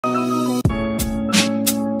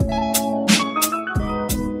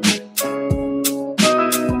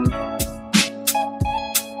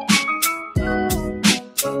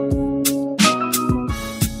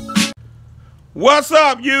What's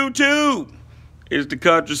up, YouTube? It's the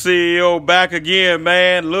Country CEO back again,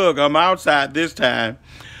 man. Look, I'm outside this time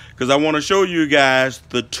because I want to show you guys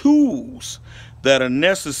the tools that are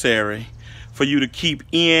necessary for you to keep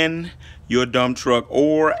in your dump truck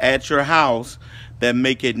or at your house that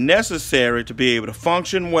make it necessary to be able to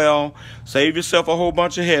function well, save yourself a whole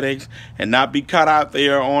bunch of headaches, and not be caught out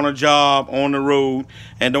there on a job, on the road,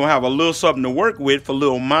 and don't have a little something to work with for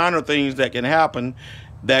little minor things that can happen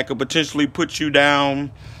that could potentially put you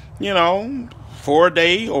down, for a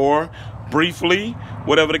day or briefly,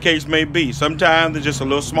 whatever the case may be. Sometimes it's just a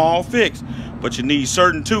little small fix, but you need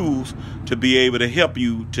certain tools to be able to help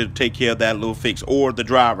you to take care of that little fix, or the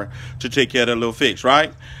driver to take care of that little fix,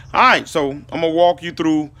 right? All right, so I'm going to walk you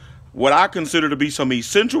through what I consider to be some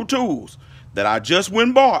essential tools that I just went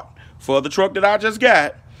and bought for the truck that I just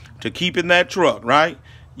got to keep in that truck, right?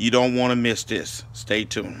 You don't want to miss this. Stay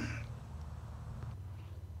tuned.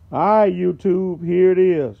 All right, YouTube, here it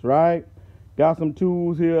is, right? Got some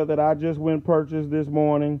tools here that I just went and purchased this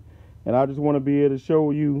morning, and I just want to be able to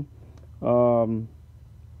show you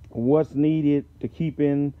what's needed to keep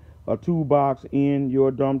in a toolbox in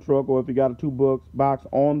your dump truck, or if you got a toolbox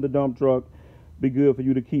on the dump truck, be good for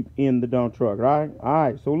you to keep in the dump truck, right? All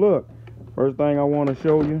right, so look, first thing I want to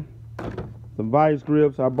show you, some vice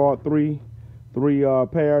grips. I bought three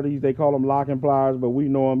pair of these. They call them locking pliers, but we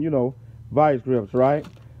know them, vice grips, right?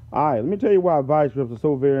 All right, let me tell you why vice grips are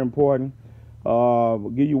so very important.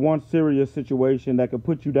 Give you one serious situation that could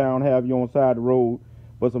put you down, have you on the side of the road,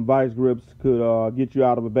 but some vice grips could get you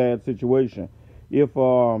out of a bad situation. If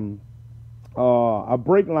a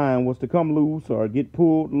brake line was to come loose or get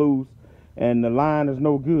pulled loose and the line is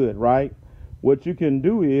no good, right? What you can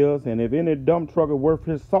do is, and if any dump trucker worth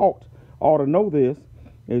his salt ought to know this,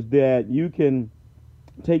 is that you can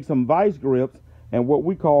take some vice grips and what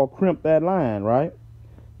we call crimp that line, right?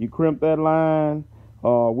 You crimp that line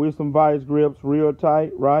with some vice grips real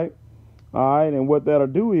tight, right? All right, and what that'll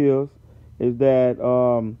do is that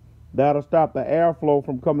that'll stop the airflow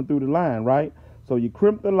from coming through the line, right? So you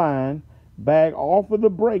crimp the line, bag off of the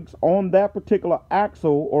brakes on that particular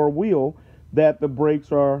axle or wheel that the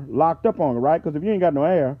brakes are locked up on, right? Because if you ain't got no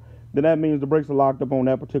air, then that means the brakes are locked up on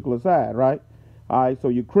that particular side, right? All right, so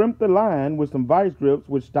you crimp the line with some vice grips,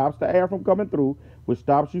 which stops the air from coming through, which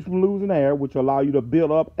stops you from losing air, which will allow you to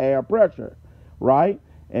build up air pressure, right?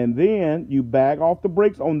 And then you bag off the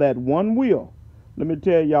brakes on that one wheel. Let me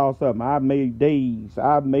tell y'all something. I've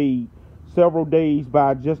made several days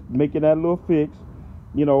by just making that little fix.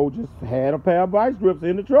 Just had a pair of vice grips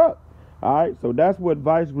in the truck. All right, so that's what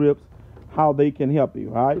vice grips, how they can help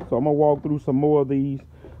you. All right, so I'm gonna walk through some more of these.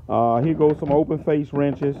 Here goes some open face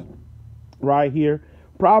wrenches right here.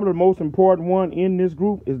 Probably the most important one in this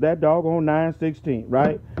group is that doggone 916,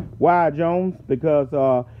 right? Why, Jones? Because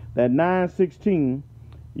that 916,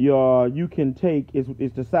 you can take,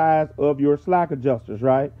 it's the size of your slack adjusters,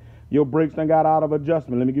 right? Your brakes done got out of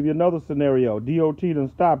adjustment. Let me give you another scenario. DOT done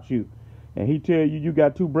stopped you, and he tell you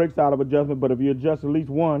got two brakes out of adjustment, but if you adjust at least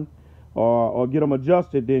one or get them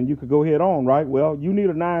adjusted, then you could go head on, right? Well, you need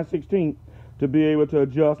a 916 to be able to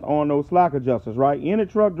adjust on those slack adjusters, right? Any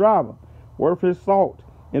truck driver worth his salt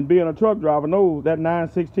and being a truck driver knows that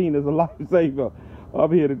 916 is a lifesaver.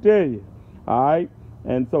 I'm here to tell you. All right.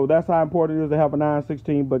 And so that's how important it is to have a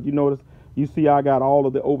 916. But you notice, you see I got all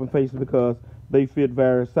of the open faces because they fit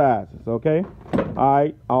various sizes. Okay. All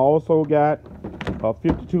right. I also got a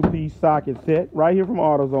 52-piece socket set right here from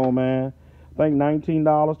AutoZone, man. I think $19,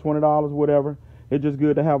 $20, whatever. It's just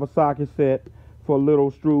good to have a socket set for little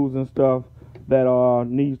screws and stuff that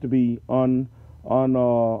needs to be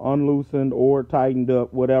unloosened or tightened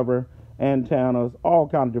up, whatever, antennas, all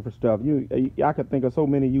kind of different stuff. I could think of so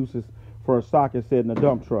many uses for a socket set in a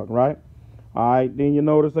dump truck, right? All right, then you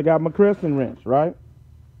notice I got my crescent wrench, right?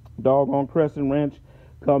 Doggone crescent wrench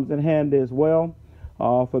comes in handy as well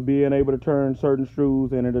for being able to turn certain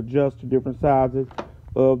screws, and it adjusts to different sizes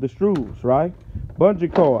of the screws, right?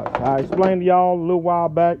 Bungee cords. I explained to y'all a little while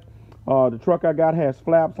back, the truck I got has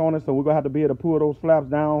flaps on it, so we're gonna have to be able to pull those flaps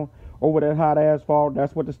down over that hot asphalt.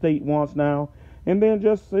 That's what the state wants now. And then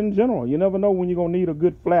just in general, you never know when you're gonna need a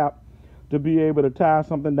good flap to be able to tie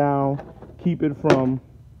something down, keep it from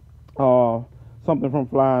something from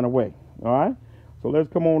flying away. All right, so let's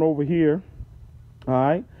come on over here. All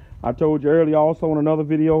right, I told you earlier also in another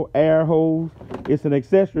video, air hose. It's an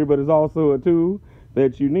accessory, but it's also a tool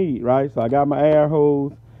that you need, right? So I got my air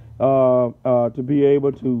hose to be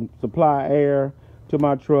able to supply air to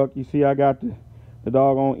my truck. You see I got the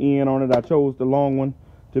doggone end on it. I chose the long one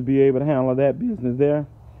to be able to handle that business there.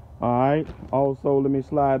 All right, also let me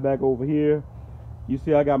slide back over here You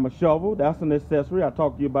see I got my shovel. That's an accessory. I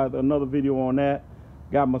talked to you about another video on that.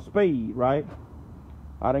 Got my spade, right?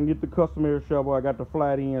 I didn't get the customary shovel. I got the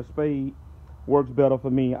flat end spade. Works better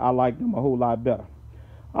for me. I like them a whole lot better.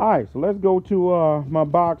 All right, so let's go to my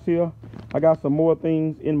box here. I got some more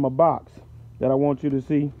things in my box that I want you to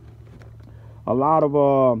see. A lot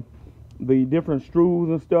of the different screws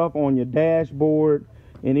and stuff on your dashboard,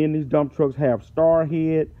 and in these dump trucks have star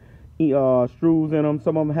head screws in them.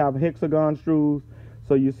 Some of them have hexagon screws.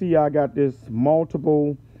 So you see I got this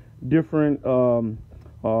multiple different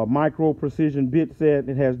micro precision bit set.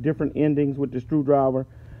 It has different endings with the screwdriver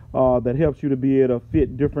that helps you to be able to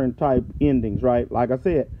fit different type endings, right? Like I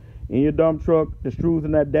said, in your dump truck, the screws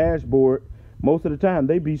in that dashboard, most of the time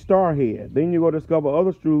they be star head. Then you go discover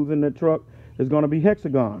other screws in the truck is going to be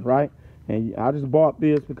hexagon, right? And I just bought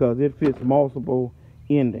this because it fits multiple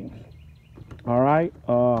endings. All right,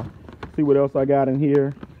 see what else I got in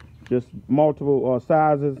here. Just multiple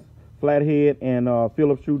sizes, flathead and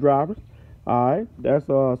Phillips screwdrivers. All right, that's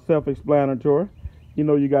self-explanatory. You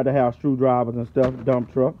know you got to have screwdrivers and stuff,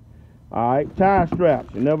 dump truck. All right, tie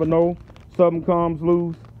straps. You never know, something comes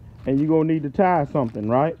loose and you're going to need to tie something,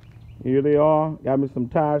 right? Here they are. Got me some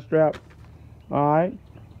tie straps. All right,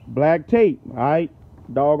 black tape. All right,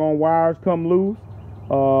 doggone wires come loose.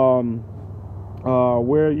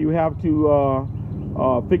 Where you have to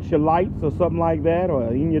fix your lights or something like that, or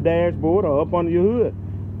in your dashboard or up under your hood.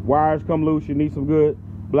 Wires come loose, you need some good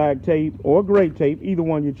black tape or gray tape. Either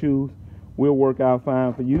one you choose will work out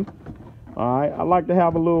fine for you. All right, I like to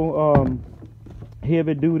have a little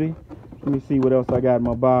heavy duty. Let me see what else I got in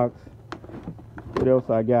my box. What else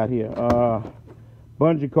I got here?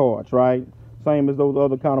 Bungee cords, right? Same as those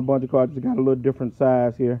other kind of bungee cords, just got a little different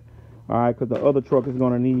size here. All right, because the other truck is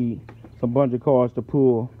going to need some bungee cords to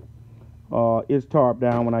pull its tarp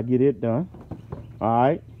down when I get it done. All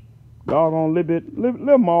right, doggone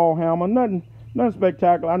little mall hammer, nothing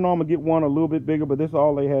spectacular. I know I'm gonna get one a little bit bigger, but this is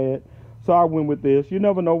all they had, so I went with this. You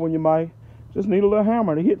never know when you might just need a little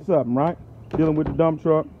hammer to hit something, right? Dealing with the dump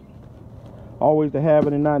truck, always to have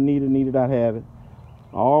it and not need it, not have it.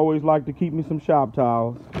 I always like to keep me some shop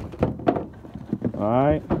towels. All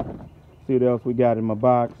right, see what else we got in my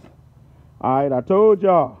box. All right, I told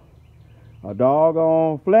y'all a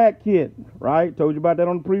doggone flat kit, right? Told you about that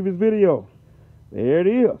on the previous video. There it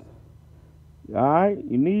is. All right,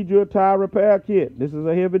 you need your tire repair kit. This is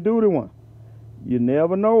a heavy duty one. You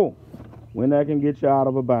never know when that can get you out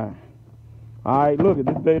of a bind. All right, look, if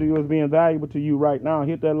this video is being valuable to you right now,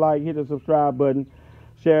 hit that like, hit the subscribe button,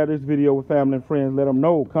 share this video with family and friends. Let them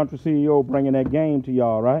know Country CEO bringing that game to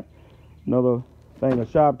y'all, right? Another thing of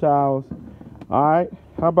shop towels. All right,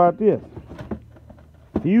 how about this?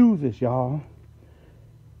 Fuses, y'all.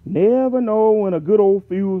 Never know when a good old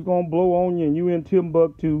fuse gonna blow on you and you in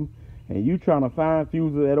Timbuktu and you trying to find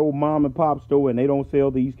fuses at old mom and pop store and they don't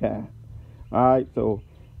sell these kind. All right, so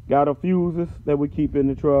got a fuses that we keep in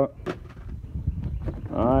the truck.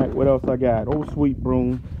 All right, what else I got? Oh, sweet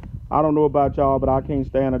broom. I don't know about y'all, but I can't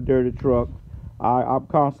stand a dirty truck. I'm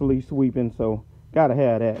constantly sweeping, so gotta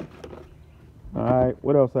have that. All right,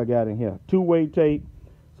 what else I got in here? Two-way tape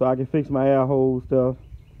so I can fix my air hose stuff.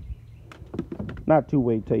 Not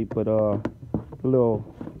two-way tape, but little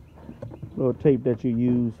tape that you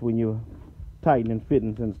use when you're tightening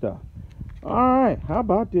fittings and stuff. All right, how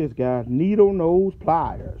about this, guys? Needle nose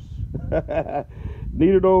pliers.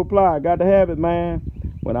 Needle nose pliers, got to have it, man.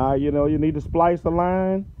 When you need to splice a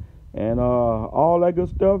line and all that good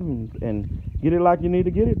stuff and get it like you need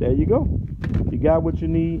to get it. There you go. You got what you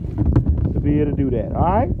need to be able to do that. All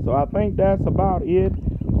right, so I think that's about it.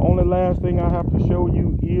 Only last thing I have to show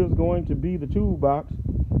you is going to be the toolbox.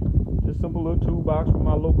 Just simple little toolbox from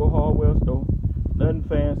my local hardware store. Nothing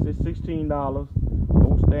fancy, $16.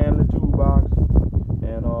 Old Stanley toolbox,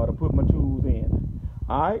 and to put my tools in.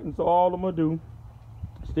 All right, and so all I'm gonna do,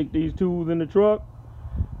 stick these tools in the truck,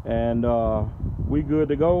 and we good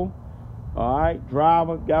to go. All right,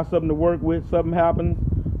 driver got something to work with. Something happens,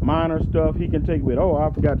 minor stuff he can take with. Oh, I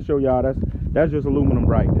forgot to show y'all. That's just aluminum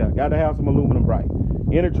bright. Got to have some aluminum bright.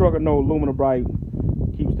 Any truck will know aluminum bright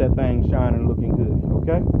keeps that thing shining, looking good.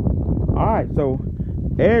 Okay. All right. So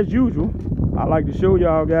as usual, I like to show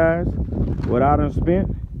y'all guys what I done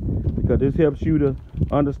spent, because this helps you to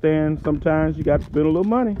understand sometimes you got to spend a little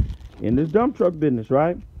money in this dump truck business,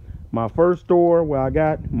 right? My first store where I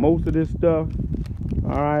got most of this stuff,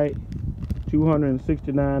 all right,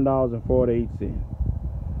 $269.48.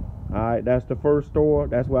 All right, that's the first store.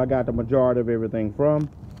 That's where I got the majority of everything from.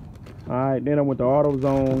 All right, then I went to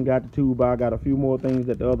AutoZone, got the toolbox, got a few more things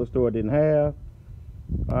that the other store didn't have.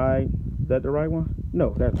 All right, is that the right one?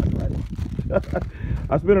 No, that's not the right one.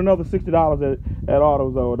 I spent another $60 at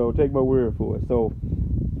AutoZone though. Take my word for it. So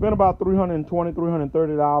spent about $320,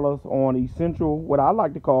 $330 on essential, what I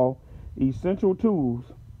like to call essential tools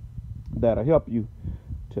that'll help you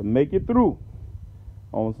to make it through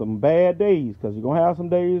on some bad days, because you're gonna have some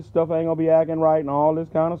days stuff ain't gonna be acting right and all this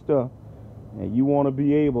kind of stuff, and you want to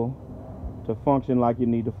be able to function like you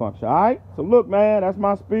need to function. All right, so look, man, that's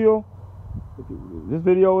my spiel. If this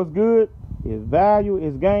video is good, it's value,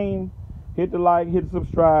 it's game, hit the like, hit the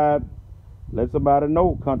subscribe, let somebody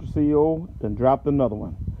know Country CEO then dropped another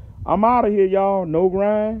one. I'm out of here, y'all. No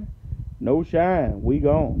grind, no shine. We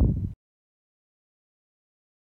gone.